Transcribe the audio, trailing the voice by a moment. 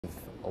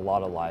a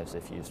lot of lives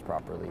if used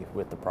properly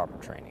with the proper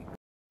training.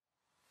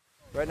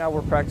 Right now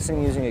we're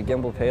practicing using a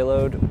gimbal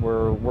payload.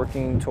 We're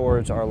working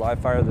towards our live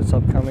fire that's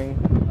upcoming,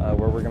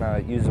 where we're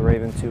going to use the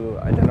Raven to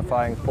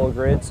identify and pull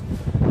grids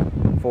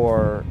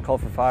for call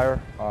for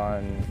fire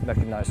on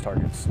mechanized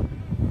targets.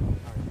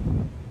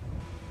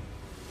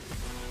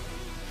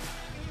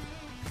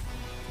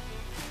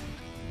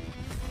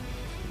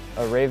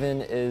 A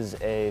Raven is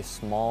a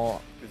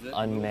small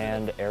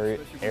unmanned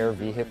air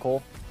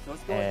vehicle.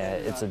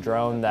 It's a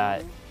drone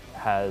that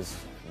has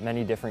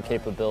many different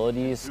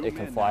capabilities. It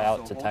can fly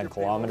out to 10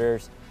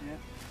 kilometers.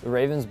 The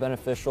Raven's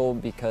beneficial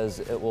because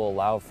it will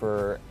allow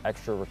for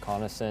extra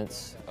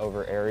reconnaissance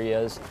over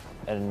areas,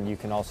 and you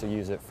can also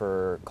use it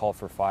for call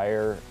for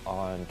fire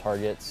on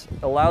targets.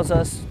 It allows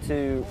us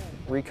to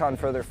recon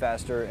further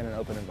faster in an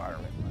open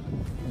environment.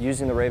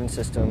 Using the Raven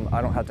system,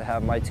 I don't have to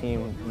have my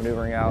team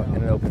maneuvering out in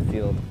an open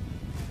field.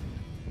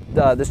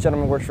 This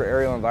gentleman works for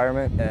aerial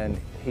environment, and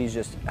he's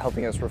just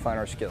helping us refine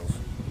our skills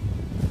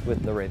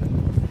with the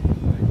Raven.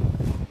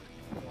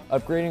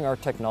 Upgrading our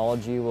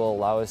technology will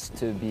allow us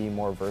to be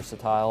more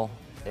versatile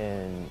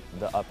in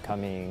the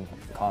upcoming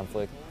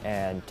conflict,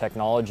 and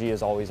technology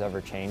is always ever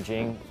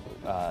changing.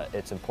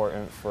 It's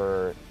important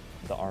for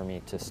the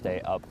Army to stay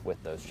up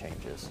with those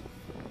changes.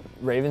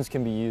 Ravens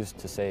can be used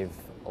to save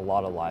a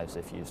lot of lives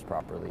if used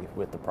properly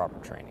with the proper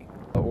training.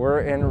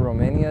 We're in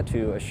Romania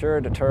to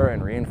assure, deter,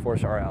 and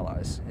reinforce our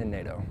allies in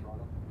NATO.